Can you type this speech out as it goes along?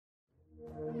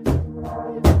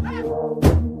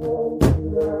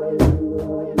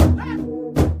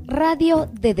radio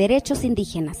de derechos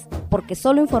indígenas, porque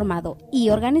solo informado y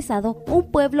organizado,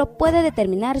 un pueblo puede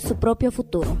determinar su propio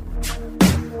futuro.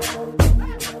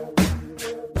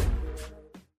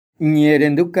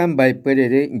 Ñerendukan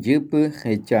baipuerere yupu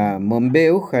hecha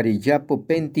mombeu jari yapo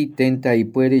penti tenta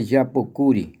ipuere yapo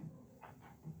kuri.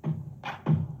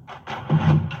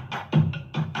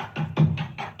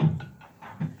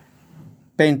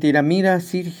 Pentiramira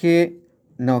sirge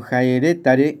no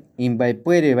jaeretare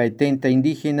imbaipuere baitenta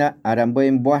indígena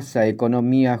aramboen boasa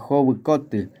economía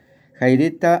jobucote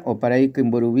jaireta o paraíco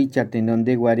en borubicha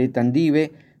tenonde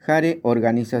guaretandive jare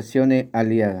organizaciones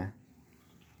aliadas.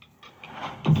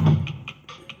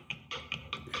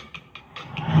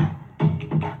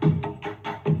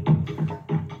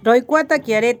 Roicuata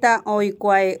kiareta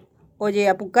oikuae oye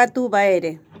apukatu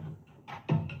baere.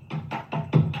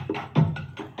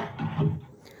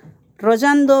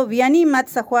 Rollando viani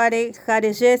matzajuare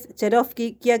jarejes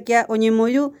cherovki kiakia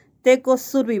oñemoyu teco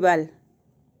survival.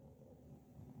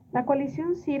 La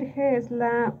Coalición SIRGE es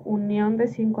la unión de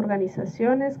 5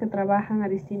 organizaciones que trabajan a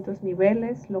distintos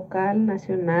niveles, local,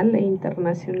 nacional e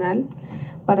internacional,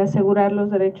 para asegurar los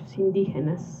derechos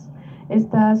indígenas.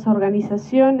 Estas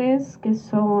organizaciones, que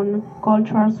son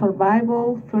Cultural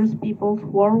Survival, First Peoples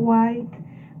Worldwide,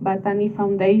 Batani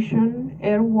Foundation,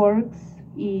 Airworks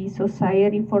y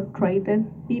Society for Traded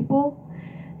People,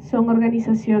 son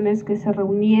organizaciones que se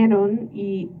reunieron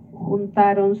y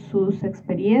juntaron sus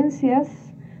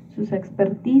experiencias, sus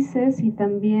expertices y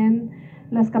también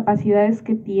las capacidades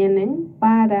que tienen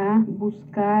para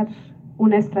buscar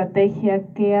una estrategia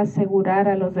que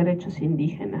asegurara los derechos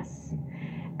indígenas.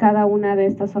 Cada una de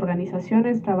estas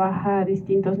organizaciones trabaja a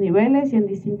distintos niveles y en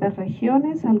distintas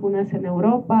regiones, algunas en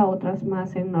Europa, otras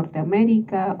más en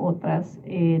Norteamérica, otras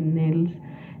en el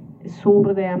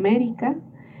sur de América,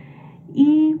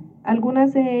 y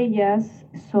algunas de ellas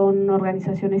son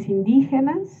organizaciones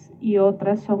indígenas y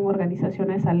otras son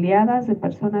organizaciones aliadas de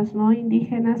personas no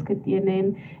indígenas que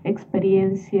tienen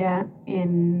experiencia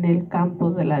en el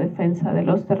campo de la defensa de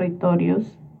los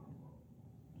territorios.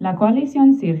 La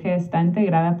Coalición SIRGE está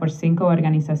integrada por 5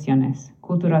 organizaciones: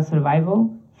 Cultural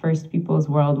Survival, First Peoples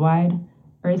Worldwide,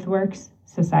 Earthworks,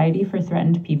 Society for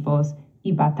Threatened Peoples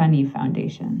y Batani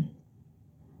Foundation.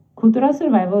 Cultural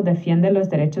Survival defiende los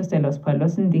derechos de los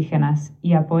pueblos indígenas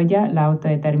y apoya la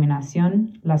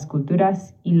autodeterminación, las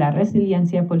culturas y la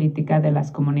resiliencia política de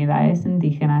las comunidades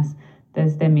indígenas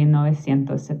desde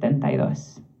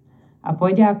 1972.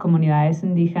 Apoya a comunidades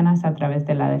indígenas a través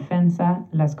de la defensa,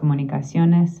 las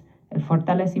comunicaciones, el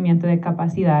fortalecimiento de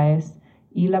capacidades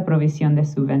y la provisión de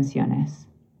subvenciones.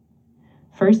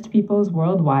 First Peoples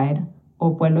Worldwide,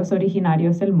 o Pueblos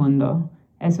Originarios del Mundo,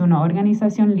 es una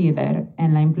organización líder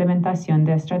en la implementación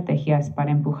de estrategias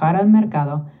para empujar al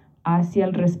mercado hacia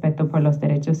el respeto por los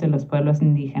derechos de los pueblos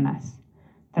indígenas.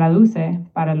 Traduce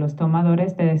para los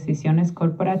tomadores de decisiones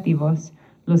corporativos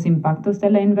los impactos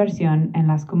de la inversión en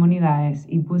las comunidades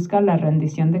y busca la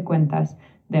rendición de cuentas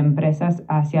de empresas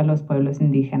hacia los pueblos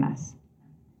indígenas.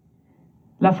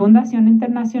 La Fundación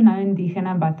Internacional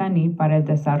Indígena Batani para el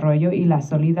Desarrollo y la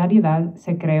Solidaridad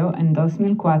se creó en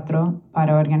 2004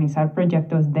 para organizar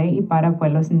proyectos de y para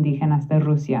pueblos indígenas de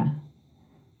Rusia.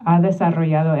 Ha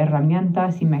desarrollado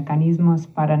herramientas y mecanismos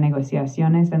para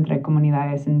negociaciones entre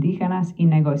comunidades indígenas y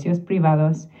negocios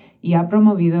privados y ha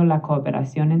promovido la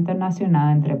cooperación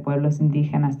internacional entre pueblos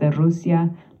indígenas de Rusia,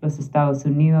 los Estados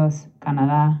Unidos,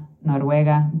 Canadá,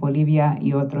 Noruega, Bolivia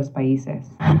y otros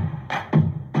países.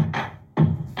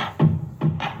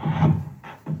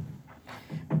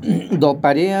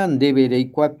 Doparean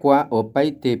debereicuacua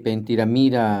opaite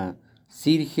pentiramira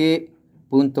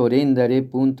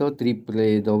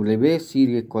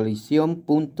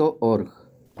sirge.orendare.www.sirgecoalición.org.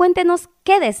 Cuéntenos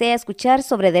qué desea escuchar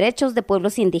sobre derechos de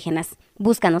pueblos indígenas.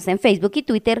 Búscanos en Facebook y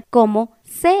Twitter como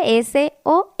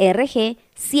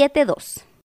CSORG72.